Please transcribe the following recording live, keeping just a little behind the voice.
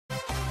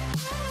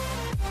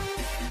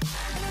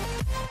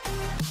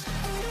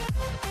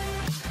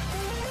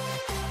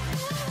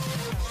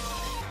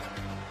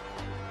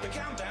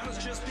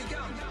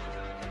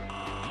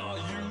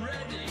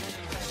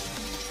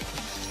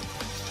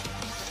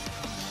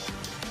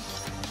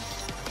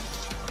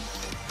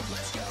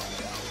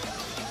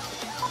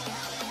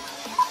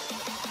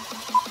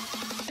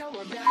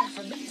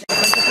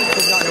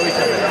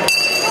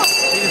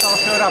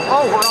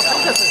we're all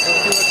practicing.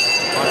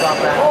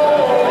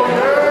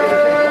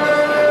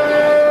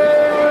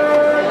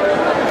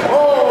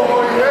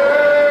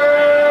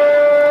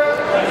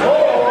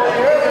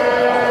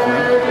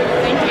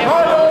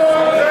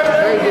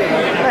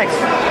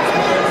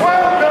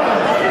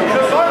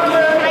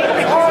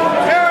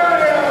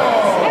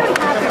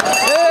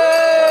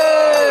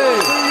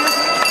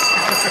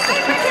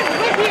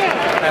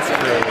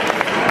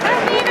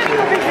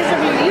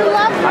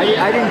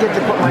 I didn't get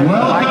to put my...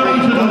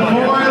 Welcome to the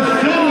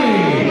Forest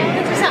City!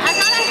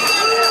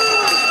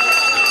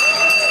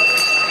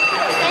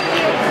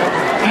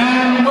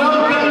 And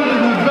welcome to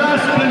the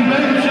best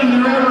convention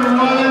there ever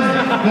was,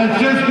 that's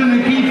just going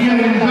to keep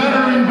getting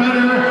better and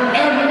better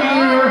every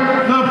year,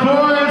 the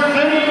Forest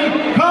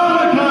City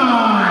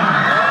Comic-Con!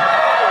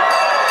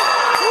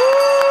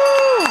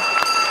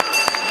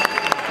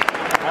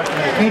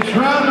 It's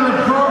rather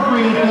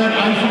appropriate that I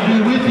should be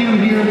with you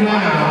here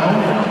now,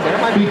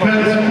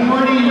 because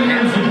 40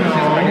 years ago,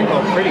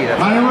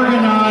 I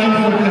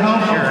organized, with the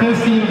help of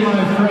 50 of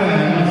my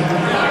friends,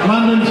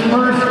 London's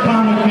first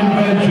comic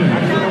convention,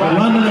 the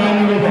London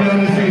Annual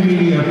Fantasy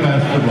Media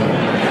Festival.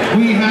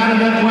 We had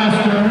it at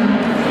Western,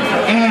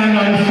 and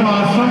I saw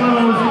some of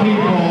those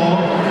people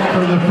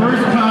for the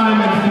first time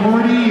in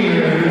 40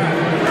 years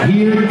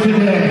here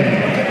today.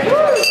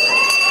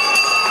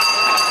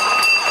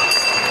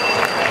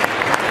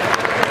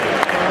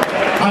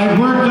 I've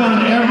worked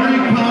on every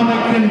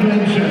comic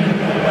convention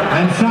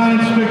and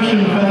science fiction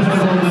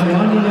festival that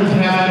London has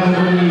had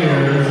over the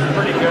years.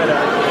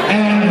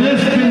 And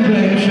this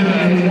convention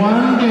in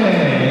one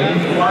day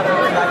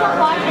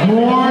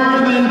more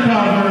than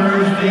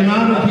covers the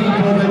amount of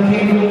people that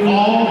came to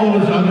all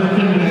those other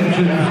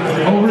conventions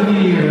over the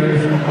years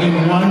in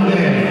one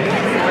day.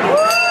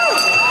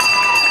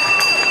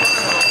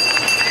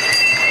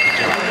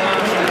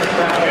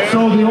 So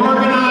the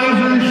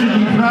organizers should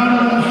be proud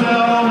of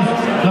themselves,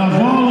 the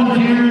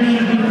volunteers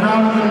should be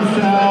proud of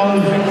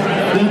themselves,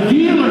 the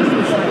dealers,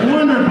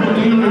 wonderful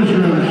dealers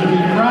room should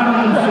be proud of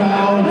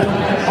themselves,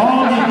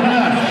 all the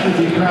guests should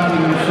be proud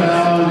of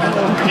themselves,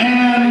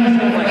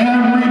 and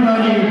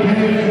everybody who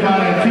paid to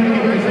buy a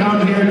ticket to come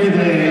here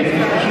today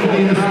should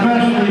be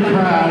especially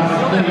proud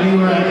that you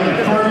were at the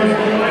first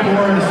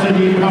Forest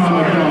City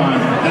Comic-Con,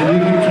 and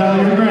you can tell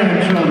your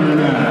grandchildren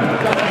that.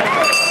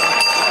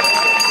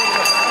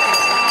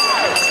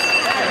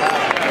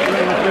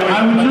 I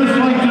would just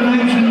like to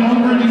mention,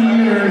 over the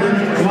years,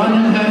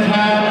 London has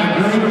had a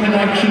great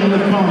connection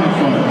with comic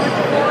books.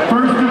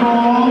 First of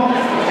all,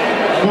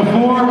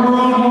 before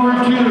World War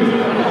II,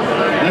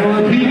 there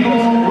were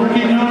people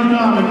working on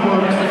comic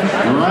books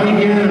right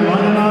here in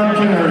London,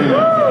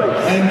 Ontario.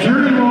 And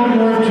during World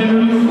War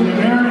II, the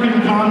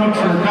American comics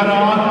were cut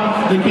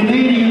off, the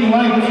Canadian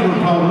Lights were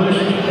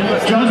published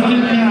just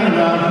in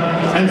Canada,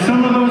 and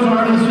some of those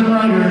artists and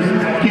writers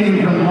came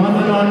from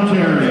London,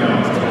 Ontario.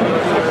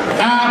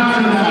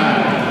 After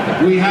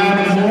that, we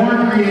had more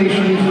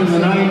creations in the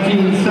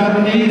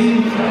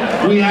 1970s.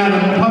 We had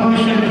a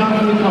publishing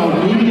company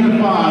called Media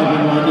 5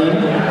 in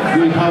London.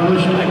 We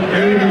published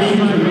 8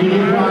 issues of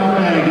Media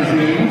 5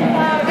 magazine.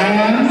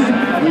 And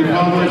we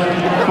published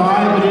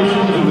 5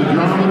 editions of the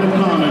Drama of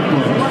Comic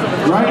Books.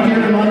 Right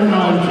here in London,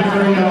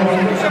 Ontario,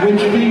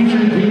 which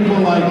featured people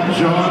like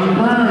John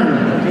Byrne,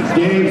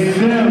 Dave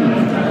Sim,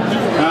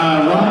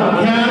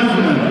 Ronald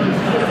Kasman,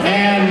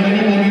 and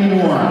many, many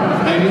more.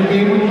 And you'll be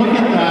able to look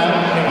at that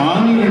on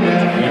the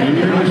internet and in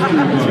your history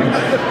books.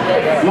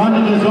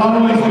 London has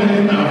always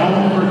been a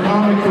home for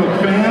comic book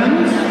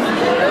fans,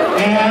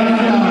 and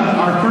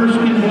our first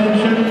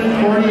convention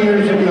 40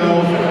 years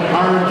ago,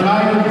 our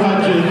entire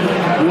budget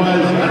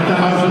was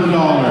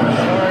 $1,000.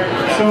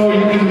 So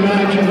you can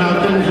imagine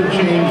how things have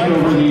changed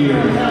over the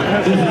years.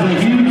 This is a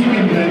huge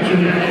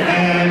convention,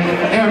 and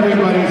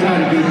everybody's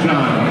had a good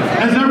time.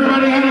 Has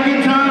everybody had a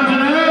good time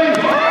today?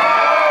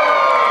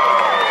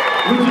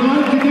 Would you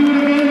like to do it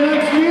again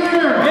next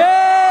year?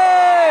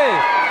 Yay!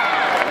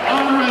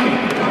 All right.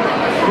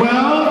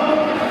 Well,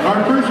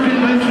 our first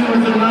convention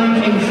was in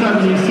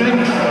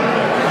 1976,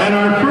 and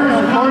our first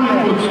comic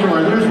book store.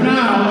 There's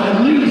now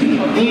at least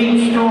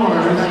 8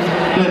 stores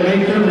that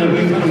make their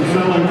living from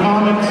selling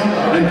comics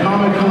and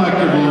comic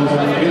collectibles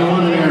in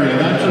one area.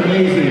 That's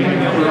amazing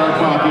for our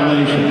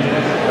population.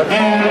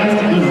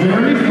 And the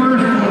very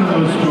first one of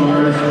those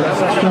stores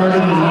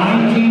started in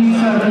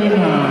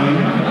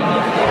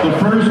 1979. The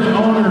first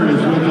owner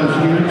is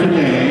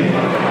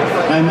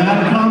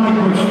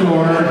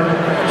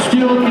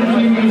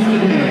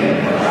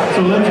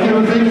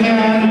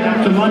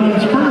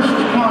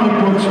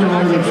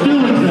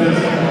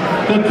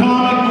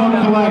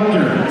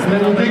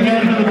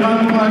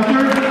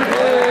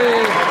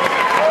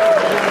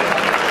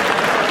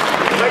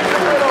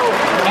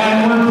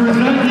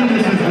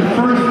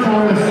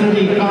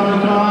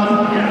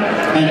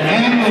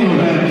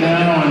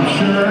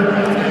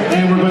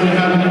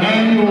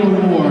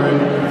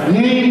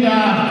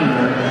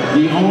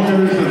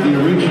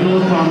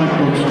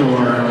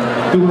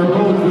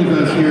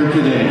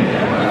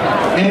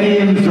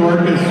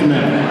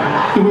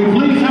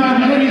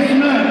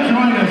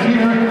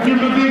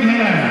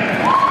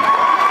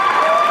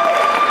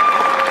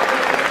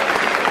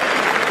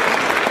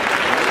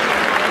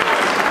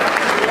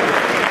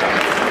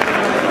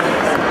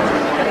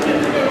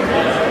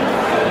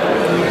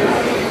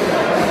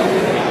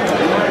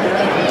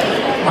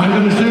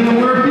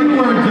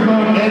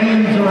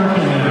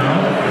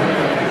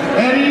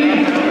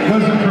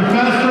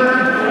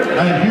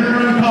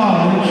here in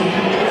college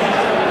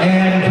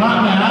and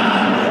taught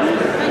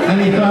math,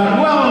 and he thought,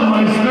 well, in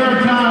my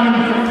spare time,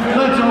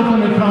 let's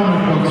open a comic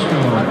book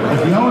store.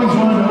 If you always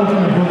wanted to open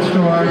a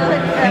bookstore,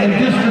 and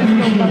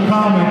distribution of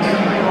comics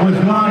was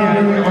not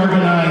a very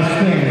organized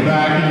thing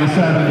back in the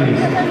 70s.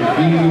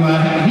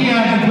 He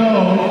had to go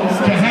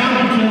to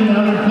Hamilton and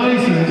other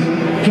places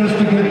just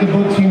to get the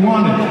books he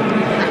wanted.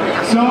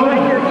 So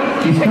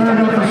he started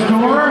up a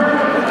store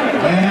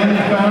and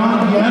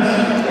found, yes,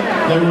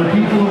 there were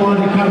people who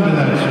wanted to come to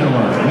that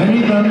store.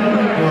 Many of them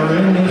were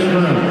in this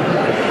room.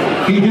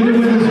 He did it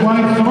with his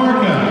wife,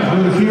 Sorka, who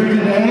is here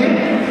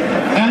today,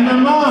 and their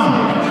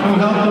mom, who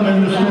helped them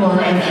in the store,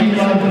 and she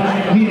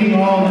loved meeting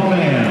all the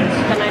fans.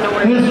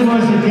 This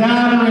was a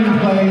gathering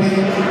place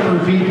for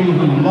people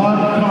who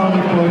loved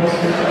comic books,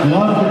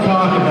 loved to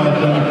talk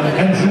about them,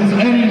 and since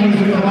Eddie was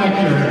a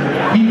collector,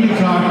 he could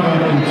talk about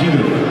them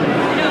too.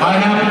 I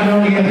happen to know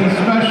he has a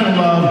special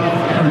love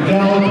for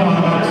Dell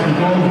comics and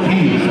Gold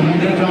Keys, and we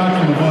can talk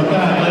to him about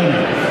that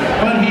later.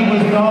 But he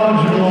was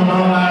knowledgeable in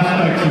all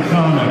aspects of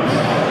comics.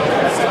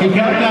 He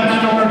kept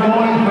that store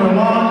going for a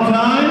long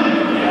time,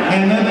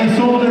 and then they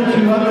sold it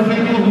to other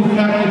people who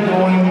kept it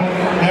going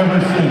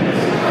ever since.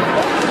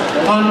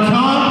 On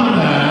top of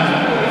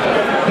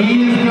that,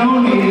 he's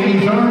already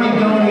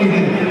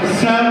donated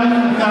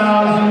 7,000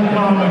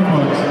 comic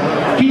books.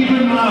 Keep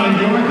in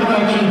mind, your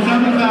collection,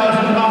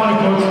 7,000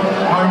 comic books,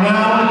 are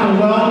now at the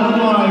Weldon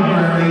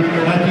Library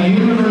at the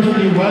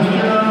University of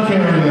Western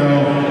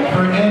Ontario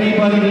for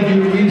anybody to do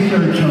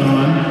research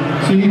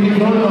on. So you can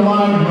go to the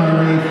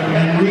library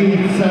and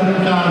read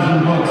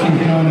 7,000 books he's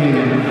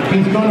donated.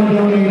 He's going to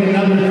donate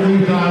another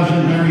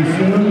 3,000 very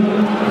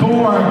soon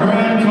for a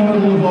grand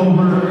total of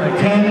over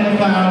 10,000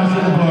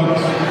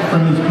 books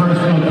from his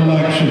personal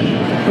collection.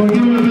 So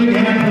give him a big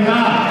hand for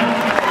that.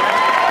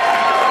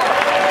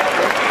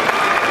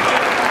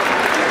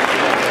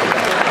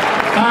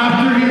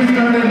 After he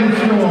started his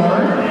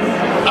store,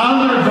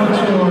 other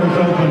bookstores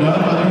opened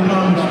up, other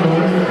comic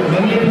stores,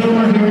 many of whom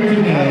are here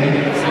today,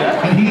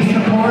 and he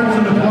supports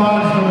and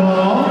applauds them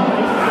all,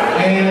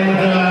 and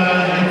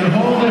it's a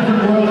whole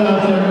different world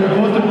out there. We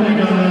both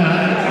agreed on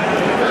that,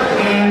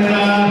 and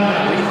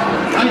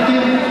I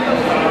think,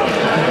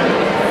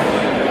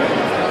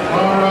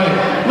 all right,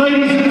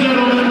 ladies and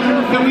gentlemen,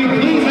 can we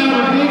please have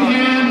a big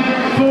hand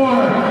for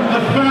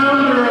the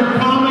founder of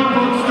comic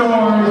book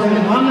stores in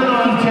London,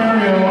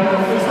 Ontario,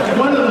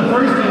 one of the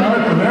first in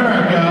North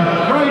America,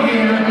 right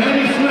here,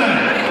 Eddie Smith.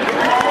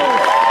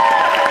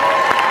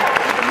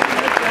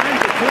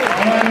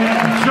 And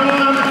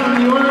Sean from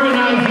the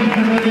organizing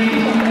committee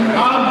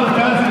of the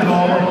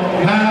festival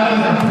has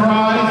a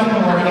prize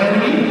for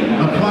Eddie,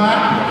 a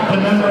plaque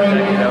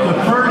commemorating the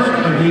first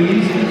of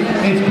these.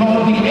 It's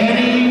called the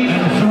Eddie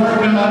and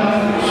Sorka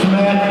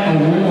Schmidt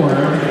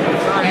Award.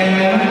 And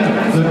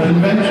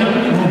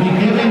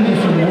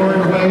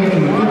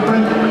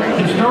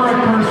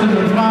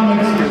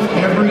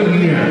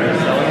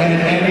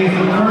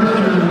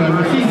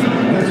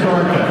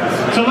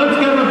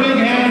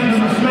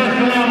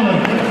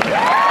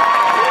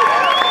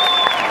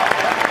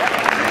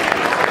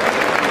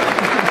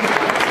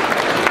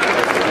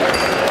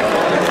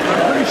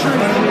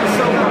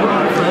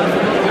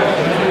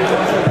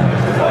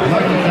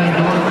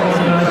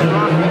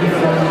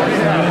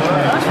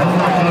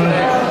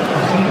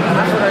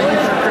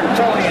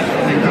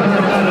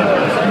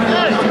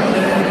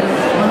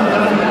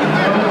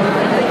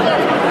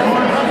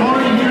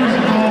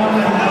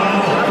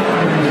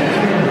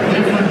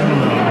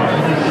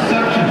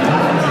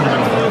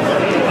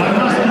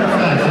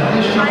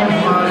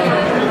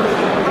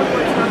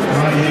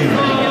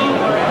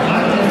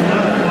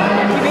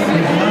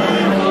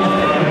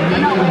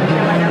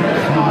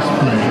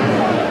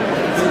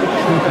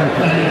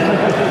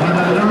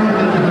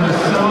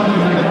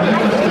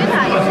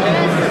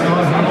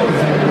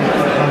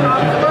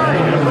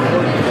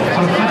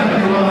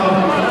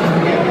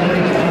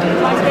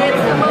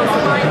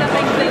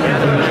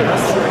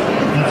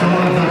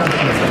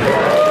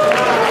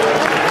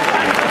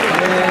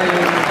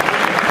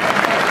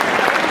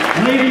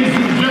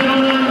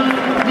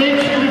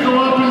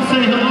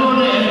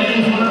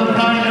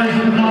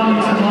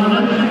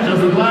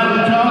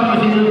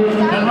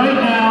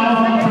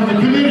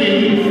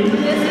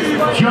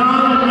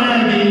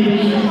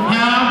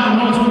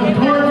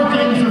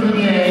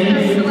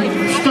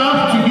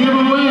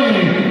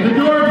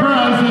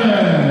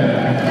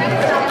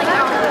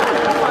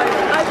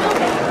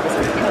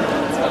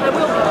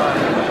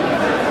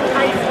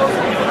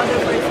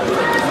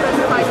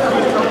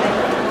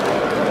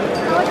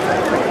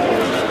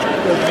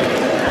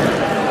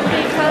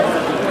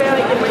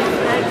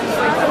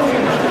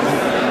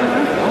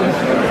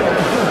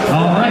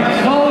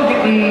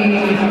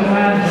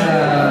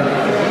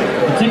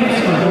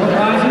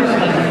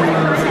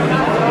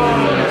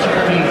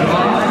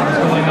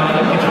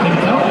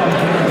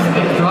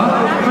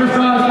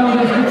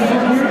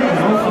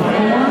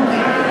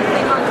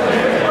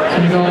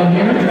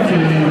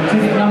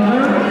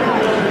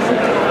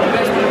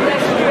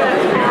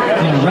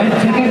red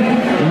ticket,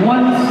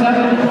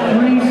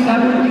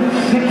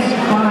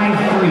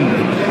 1737653.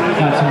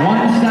 That's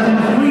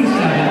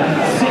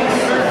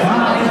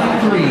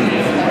 1737653. We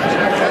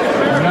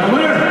got a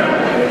winner.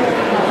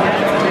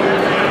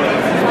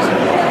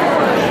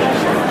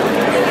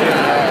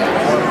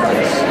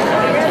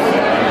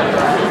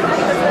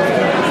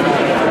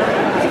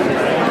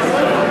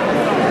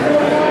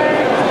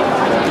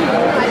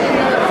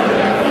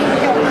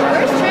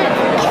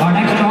 Our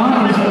next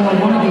draw is for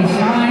one of the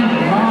signed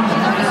bronze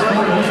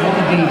sporters, one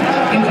of the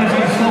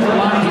interesting silver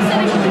lines,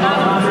 unfortunately not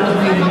possible to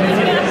be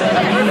admitted.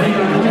 He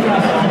was with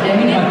us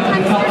today, but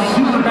he felt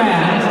super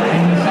bad,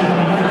 and he said he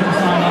wanted to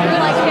sign out.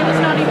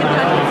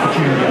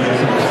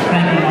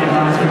 Thank you, Ron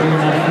Ross, for doing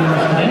that for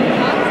us today.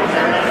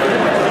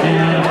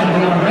 And it's going to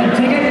be on a red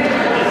ticket.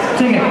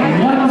 Ticket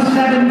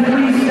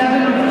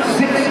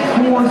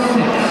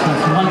 1737646.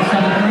 That's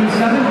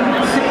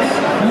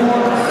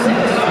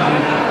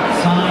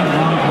 1737646. Signed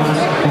Ron Ross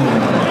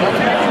forward.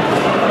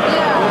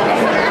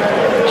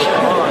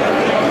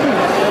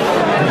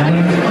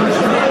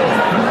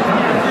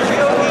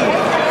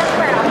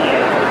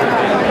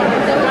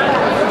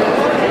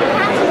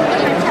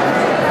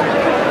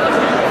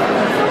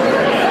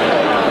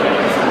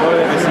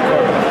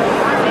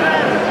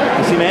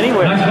 You see me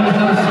anywhere? Next one is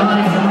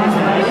signed Ron Ross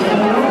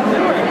forward.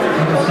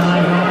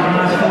 Signed Ron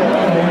Ross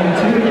forward. Going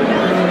to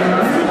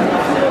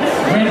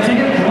red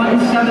ticket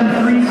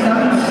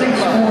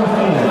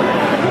 1737644.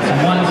 That's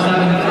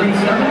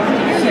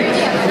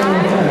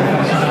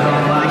 1737644. Signed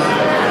Ron Ross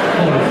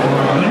forward.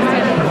 We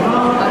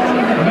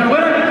got a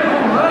winner.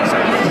 All right. So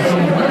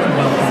very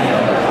well played.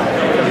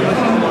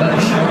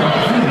 Let's show our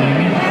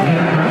premium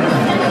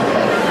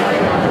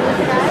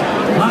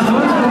last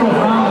one's for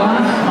Ron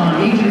Ross on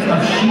Agents of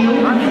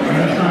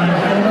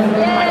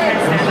S.H.I.E.L.D.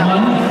 This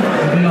one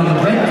will be on the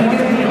red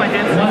ticket,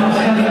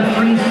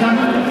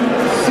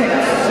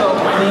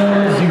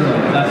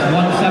 1737640. That's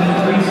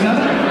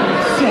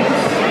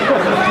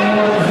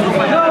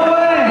 1737640. No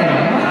way!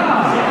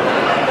 Wow!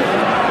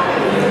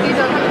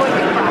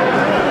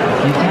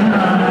 You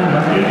cannot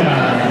lucky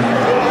guy.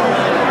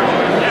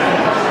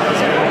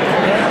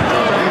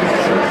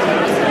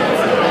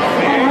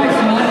 Alright,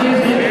 so that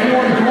is it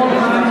for the door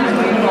prizes.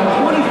 We have about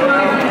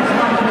 25 minutes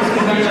left of this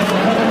convention.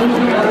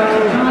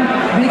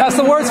 That's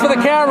the words for the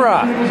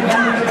camera.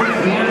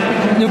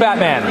 New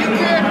Batman. You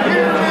can't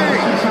hear me!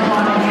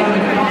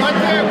 I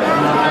can't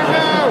work right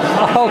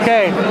now!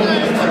 Okay.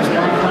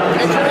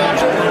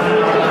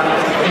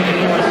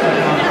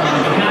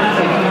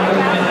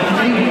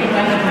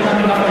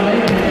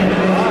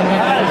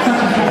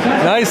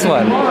 Nice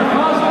one.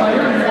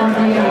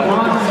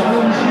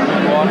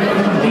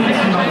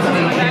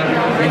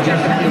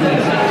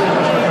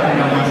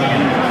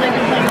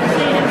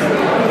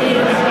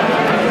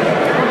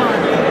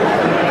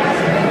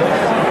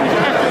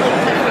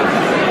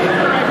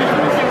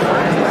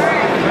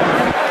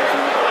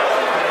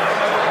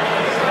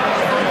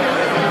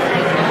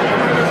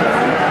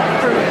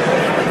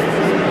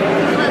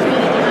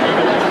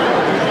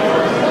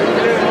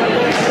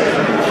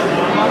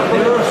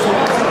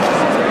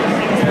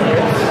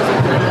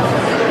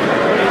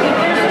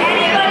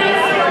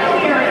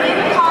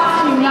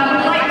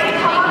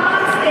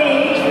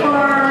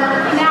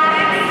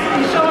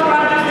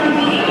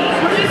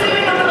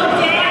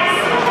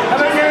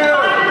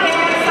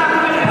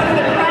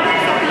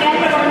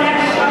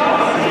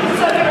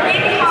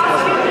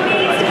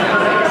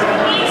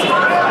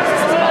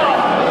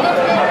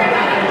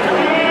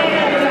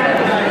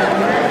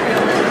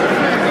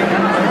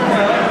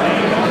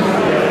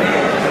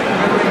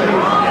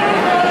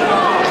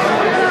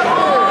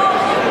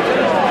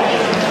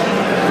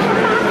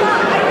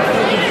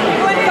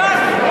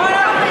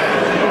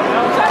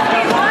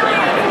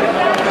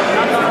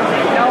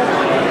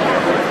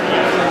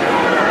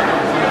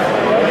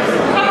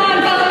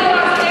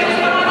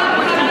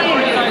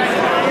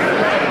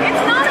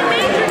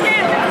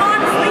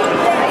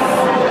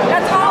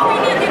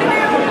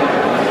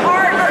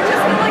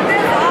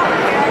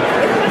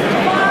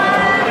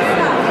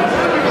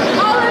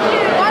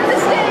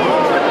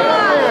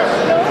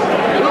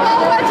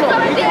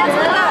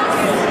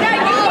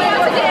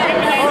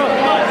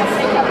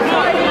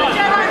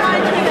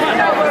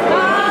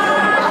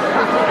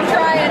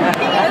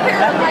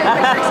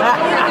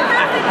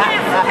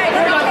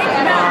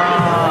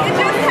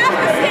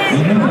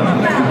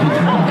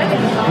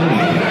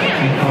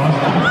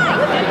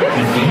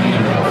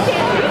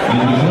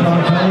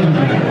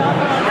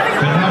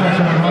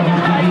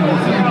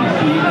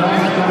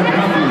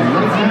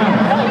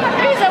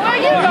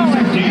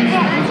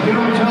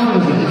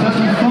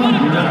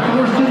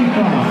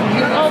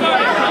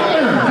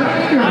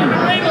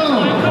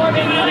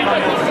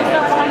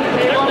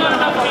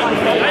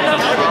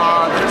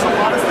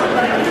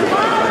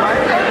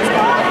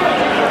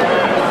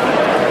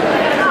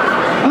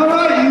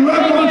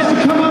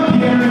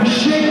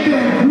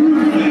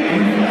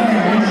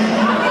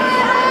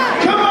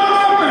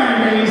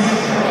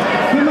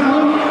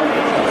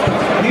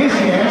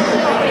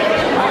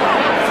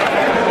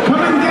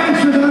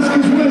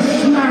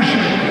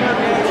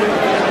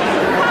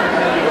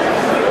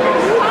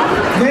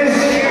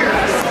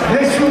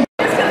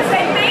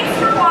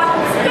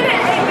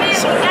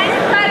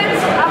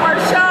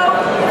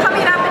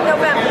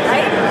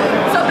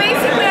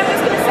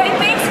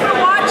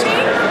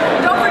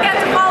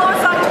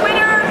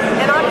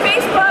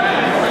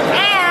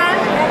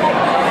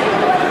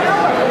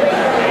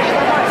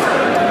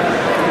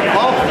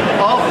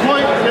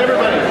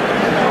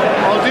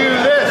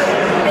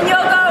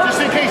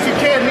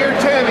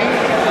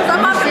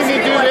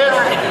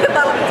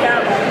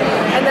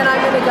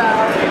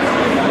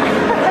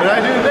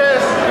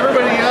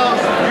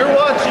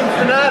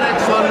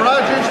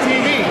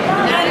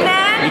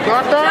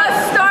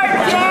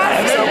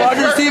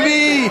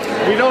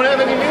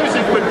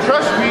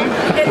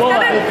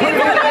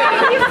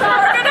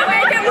 gonna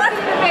make it look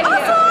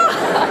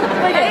awesome!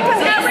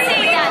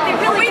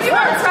 When we do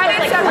our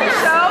credits every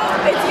show,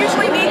 it's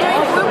usually me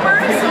doing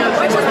bloopers,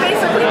 which is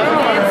basically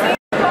dancing.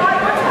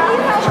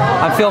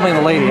 I'm filming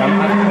the lady.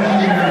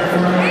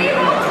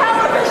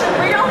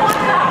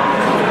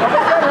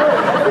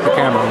 The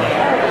camera.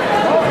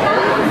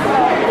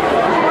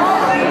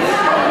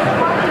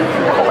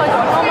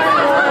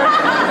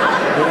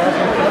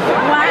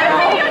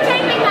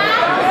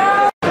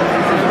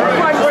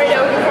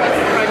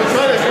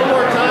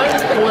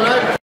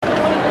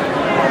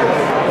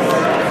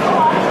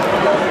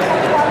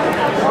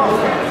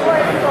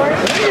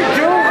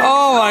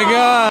 Oh my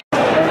God!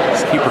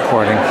 Just keep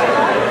recording.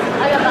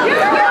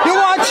 You're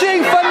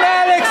watching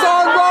Fanatics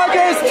on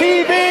Rogers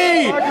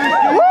TV!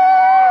 Woo!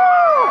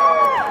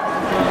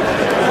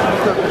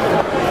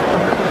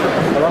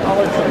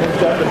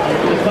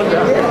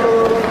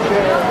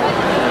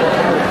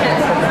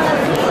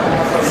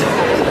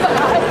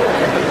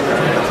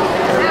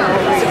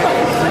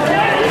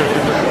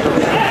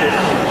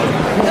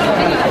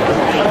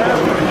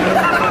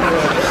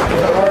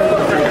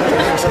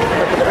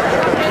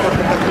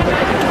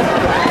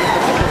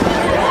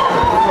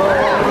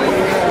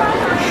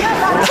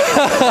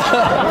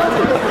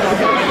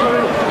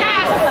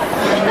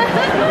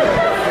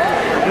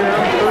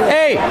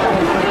 Hey!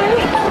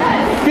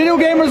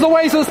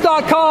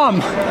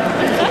 VideoGamersOasis.com! Thank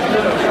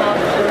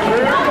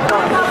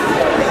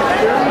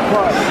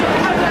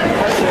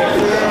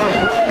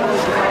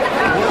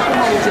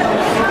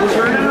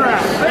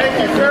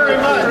you very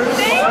much.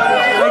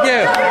 Thank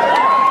you.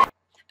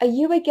 Are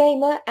you a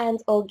gamer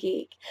and/or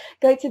geek?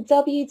 Go to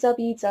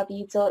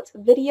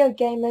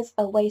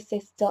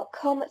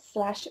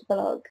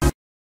www.videogamersoasis.com/blog.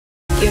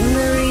 Give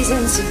me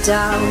reasons to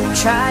doubt,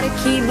 try to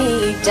keep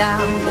me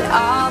down, but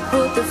I'll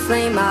put the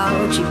flame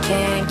out, you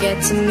can't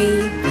get to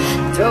me.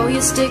 Throw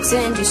your sticks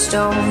and your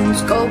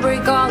stones, go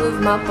break all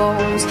of my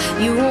bones,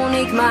 you won't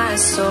ache my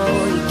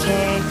soul, you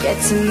can't get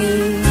to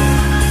me.